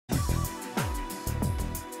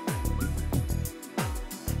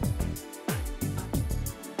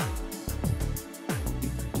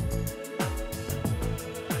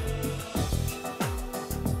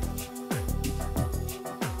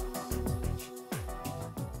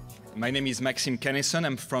My name is Maxime Canesson.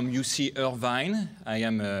 I'm from UC Irvine. I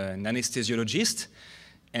am an anesthesiologist,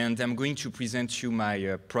 and I'm going to present you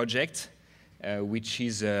my project, which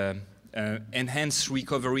is an enhanced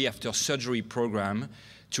recovery after surgery program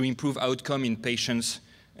to improve outcome in patients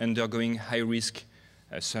undergoing high-risk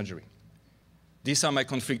surgery. These are my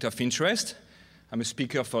conflict of interest. I'm a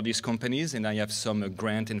speaker for these companies, and I have some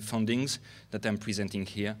grant and fundings that I'm presenting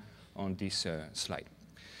here on this slide.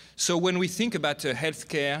 So when we think about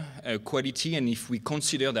healthcare quality, and if we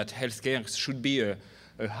consider that healthcare should be a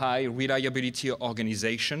high reliability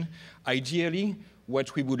organization, ideally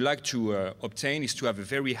what we would like to obtain is to have a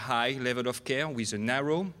very high level of care with a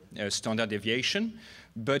narrow standard deviation.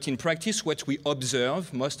 But in practice, what we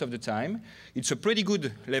observe most of the time, it's a pretty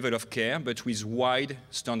good level of care, but with wide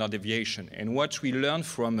standard deviation. And what we learn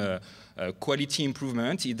from quality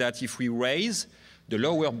improvement is that if we raise the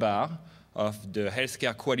lower bar of the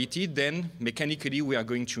healthcare quality, then mechanically we are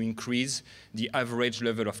going to increase the average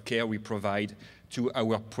level of care we provide to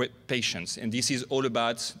our patients. And this is all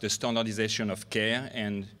about the standardization of care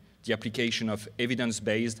and the application of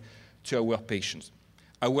evidence-based to our patients.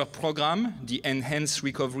 Our program, the Enhanced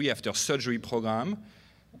Recovery After Surgery program,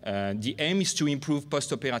 the aim is to improve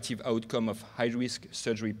post-operative outcome of high-risk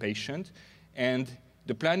surgery patients, and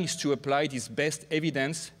the plan is to apply these best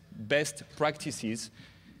evidence, best practices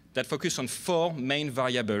that focus on 4 main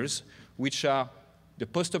variables, which are the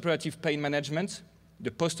postoperative pain management,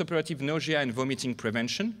 the postoperative nausea and vomiting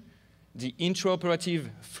prevention, the intraoperative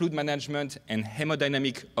fluid management and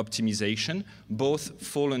hemodynamic optimization. Both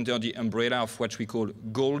fall under the umbrella of what we call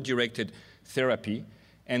goal-directed therapy,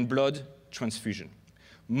 and blood transfusion.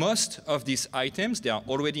 Most of these items, they are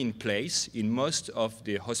already in place in most of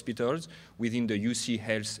the hospitals within the UC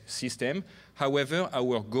Health system. However,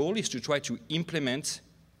 our goal is to try to implement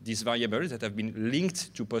these variables that have been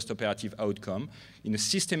linked to postoperative outcome in a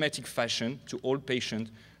systematic fashion to all patients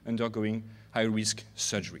undergoing high-risk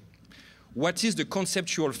surgery. What is the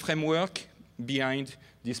conceptual framework behind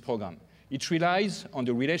this program? It relies on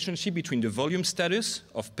the relationship between the volume status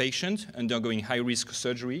of patients undergoing high-risk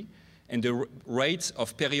surgery and the rates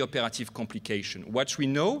of perioperative complication. What we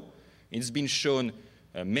know, it's been shown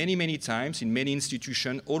many times in many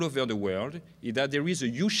institutions all over the world, is that there is a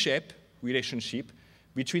U-shaped relationship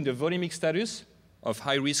between the volumic status of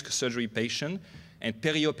high-risk surgery patient and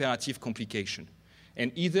perioperative complication.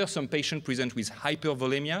 And either some patients present with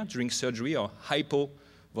hypervolemia during surgery or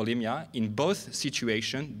hypovolemia. In both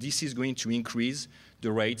situations, this is going to increase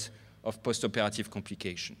the rate of postoperative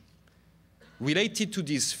complication. Related to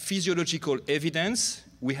this physiological evidence,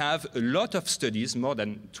 we have a lot of studies, more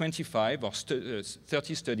than 25 or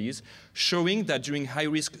 30 studies, showing that during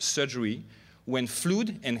high-risk surgery, when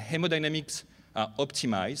fluid and hemodynamics are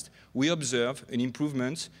optimized, we observe an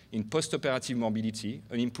improvement in postoperative morbidity,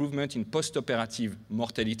 an improvement in postoperative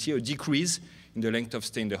mortality, a decrease in the length of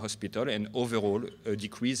stay in the hospital, and overall a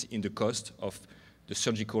decrease in the cost of the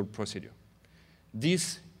surgical procedure.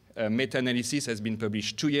 This meta-analysis has been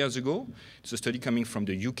published 2 years ago. It's a study coming from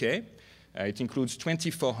the UK. It includes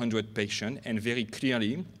 2,400 patients, and very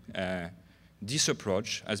clearly, this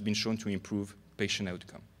approach has been shown to improve patient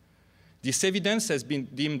outcome. This evidence has been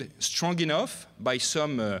deemed strong enough by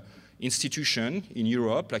some institutions in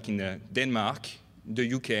Europe, like in Denmark,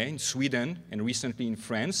 the UK, in Sweden, and recently in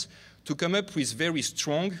France, to come up with very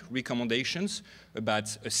strong recommendations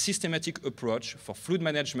about a systematic approach for fluid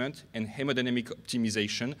management and hemodynamic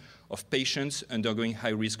optimization of patients undergoing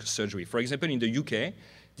high-risk surgery. For example, in the UK,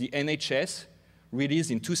 the NHS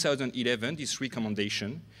released in 2011 this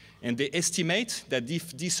recommendation, and they estimate that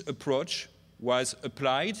if this approach was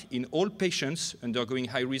applied in all patients undergoing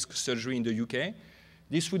high-risk surgery in the UK,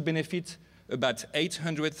 this would benefit about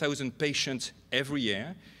 800,000 patients every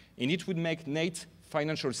year, and it would make net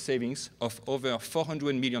financial savings of over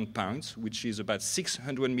 £400 million, which is about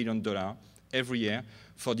 $600 million every year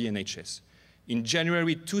for the NHS. In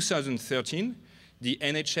January 2013, the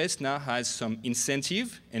NHS now has some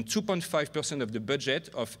incentive, and 2.5% of the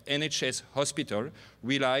budget of NHS hospital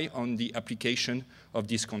rely on the application of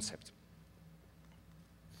this concept.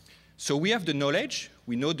 So we have the knowledge,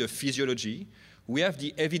 we know the physiology, we have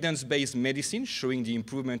the evidence-based medicine showing the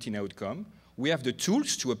improvement in outcome, we have the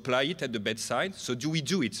tools to apply it at the bedside, so do we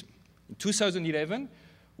do it? In 2011,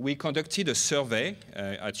 we conducted a survey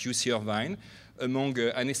at UC Irvine among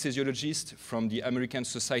anesthesiologists from the American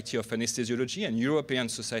Society of Anesthesiology and European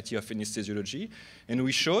Society of Anesthesiology, and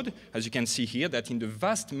we showed, as you can see here, that in the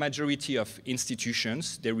vast majority of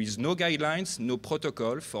institutions, there is no guidelines, no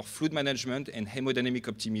protocol for fluid management and hemodynamic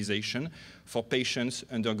optimization for patients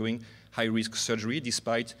undergoing high-risk surgery,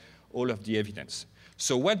 despite all of the evidence.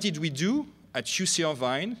 So what did we do at UC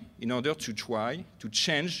Irvine in order to try to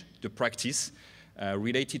change the practice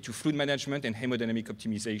related to fluid management and hemodynamic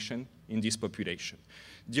optimization in this population.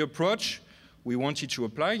 The approach we wanted to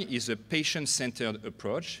apply is a patient-centered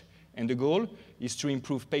approach, and the goal is to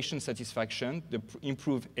improve patient satisfaction,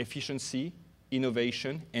 improve efficiency,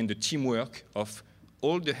 innovation, and the teamwork of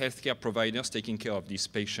all the healthcare providers taking care of this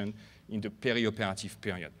patient in the perioperative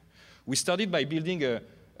period. We started by building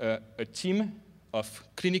a team of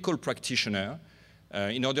clinical practitioners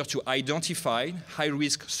in order to identify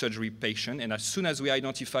high-risk surgery patients, and as soon as we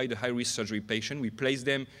identify the high-risk surgery patient, we place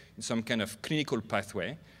them in some kind of clinical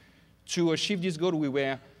pathway. To achieve this goal, we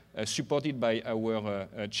were supported by our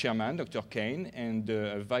chairman, Dr. Kane, and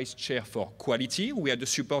the vice chair for quality. We had the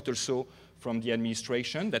support also from the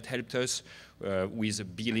administration that helped us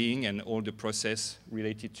with billing and all the process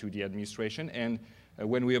related to the administration. And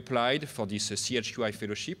when we applied for this CHQI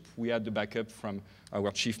fellowship, we had the backup from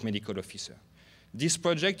our chief medical officer. This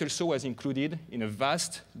project also was included in a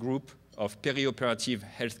vast group of perioperative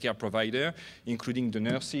healthcare providers, including the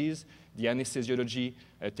nurses, the anesthesiology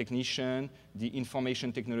technician, the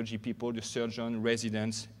information technology people, the surgeon,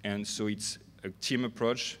 residents, and so it's a team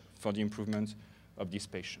approach for the improvement of this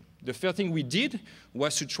patient. The first thing we did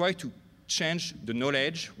was to try to change the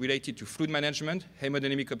knowledge related to fluid management,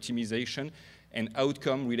 hemodynamic optimization, and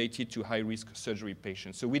outcome related to high-risk surgery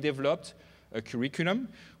patients. So we developed a curriculum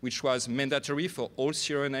which was mandatory for all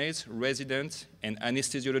CRNAs, residents, and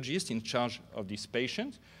anesthesiologists in charge of this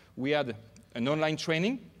patient. We had an online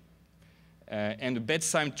training and a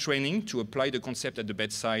bedside training to apply the concept at the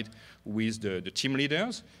bedside with the team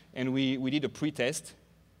leaders. And we did a pre-test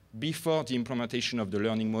before the implementation of the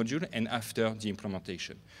learning module and after the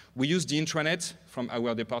implementation. We used the intranet from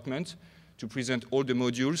our department to present all the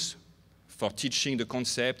modules for teaching the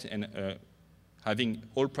concept, and having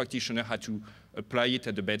all practitioners had to apply it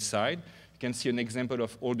at the bedside. You can see an example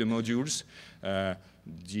of all the modules,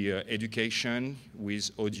 the education with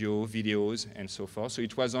audio, videos, and so forth. So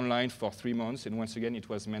it was online for 3 months, and once again, it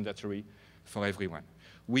was mandatory for everyone.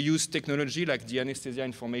 We use technology like the anesthesia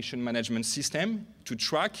information management system to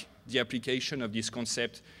track the application of this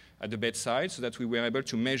concept at the bedside so that we were able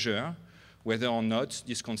to measure whether or not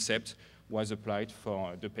this concept was applied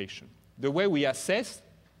for the patient. The way we assessed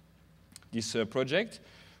this project,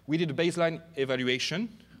 we did a baseline evaluation,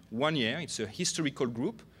 1 year. It's a historical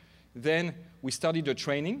group. Then we started the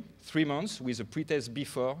training, 3 months, with a pre-test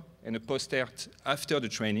before and a post-test after the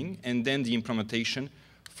training, and then the implementation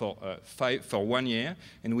for 1 year.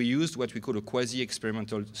 And we used what we call a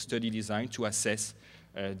quasi-experimental study design to assess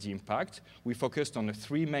the impact. We focused on the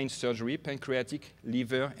 3 main surgery, pancreatic,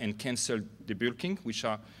 liver, and cancer debulking, which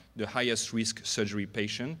are the highest risk surgery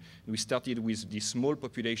patient. We started with this small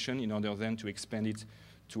population in order then to expand it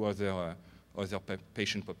to other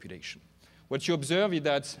patient population. What you observe is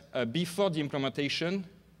that before the implementation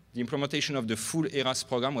of the full ERAS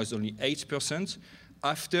program was only 8%.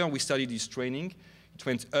 After we started this training, it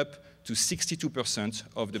went up to 62%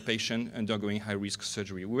 of the patient undergoing high-risk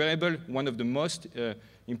surgery. We were able, one of the most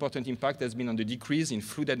important impact has been on the decrease in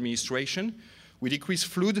fluid administration. We decreased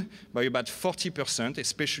fluid by about 40%,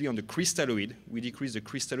 especially on the crystalloid. We decreased the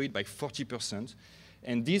crystalloid by 40%.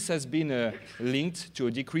 And this has been linked to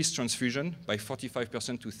a decreased transfusion by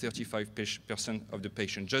 45% to 35% of the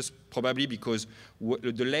patient, just probably because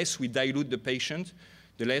the less we dilute the patient,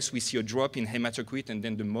 the less we see a drop in hematocrit, and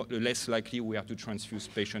then the less likely we are to transfuse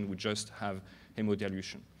patients who just have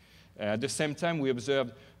hemodilution. At the same time, we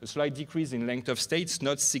observed a slight decrease in length of stay. It's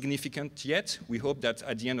not significant yet. We hope that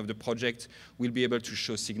at the end of the project, we'll be able to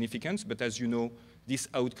show significance. But as you know, these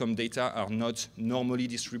outcome data are not normally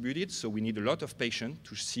distributed, so we need a lot of patients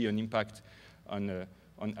to see an impact on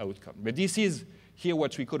outcome. But this is here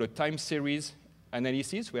what we call a time series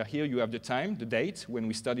analysis, where here you have the time, the date, when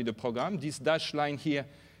we started the program. This dashed line here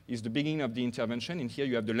is the beginning of the intervention, and here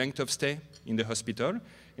you have the length of stay in the hospital.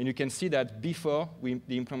 And you can see that before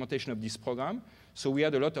the implementation of this program, so we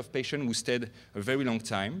had a lot of patients who stayed a very long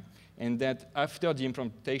time, and that after the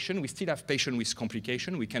implementation, we still have patients with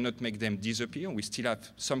complications. We cannot make them disappear. We still have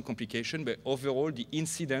some complications, but overall, the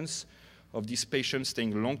incidence of these patients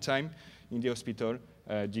staying a long time in the hospital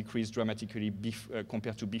decreased dramatically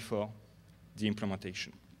compared to before the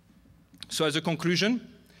implementation. So as a conclusion,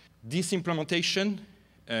 this implementation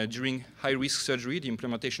during high-risk surgery, the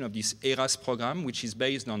implementation of this ERAS program, which is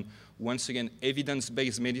based on, once again,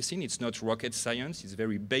 evidence-based medicine. It's not rocket science. It's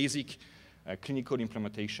very basic clinical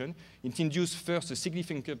implementation. It induced first a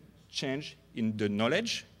significant change in the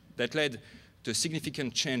knowledge that led to a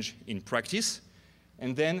significant change in practice.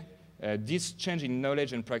 And then this change in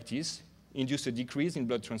knowledge and practice induced a decrease in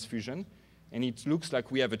blood transfusion and it looks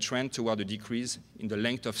like we have a trend toward a decrease in the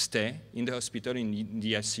length of stay in the hospital, in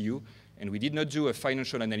the ICU, and we did not do a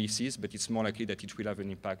financial analysis, but it's more likely that it will have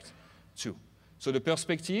an impact too. So the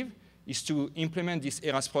perspective is to implement this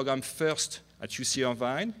ERAS program first at UC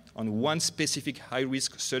Irvine on one specific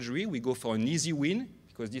high-risk surgery. We go for an easy win,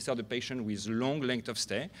 because these are the patients with long length of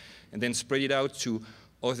stay, and then spread it out to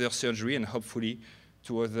other surgery and hopefully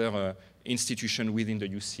to other institutions within the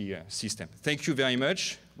UC system. Thank you very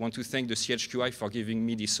much. I want to thank the CHQI for giving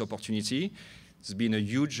me this opportunity. It's been a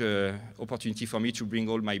huge opportunity for me to bring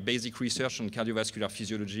all my basic research on cardiovascular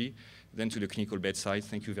physiology then to the clinical bedside.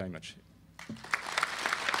 Thank you very much.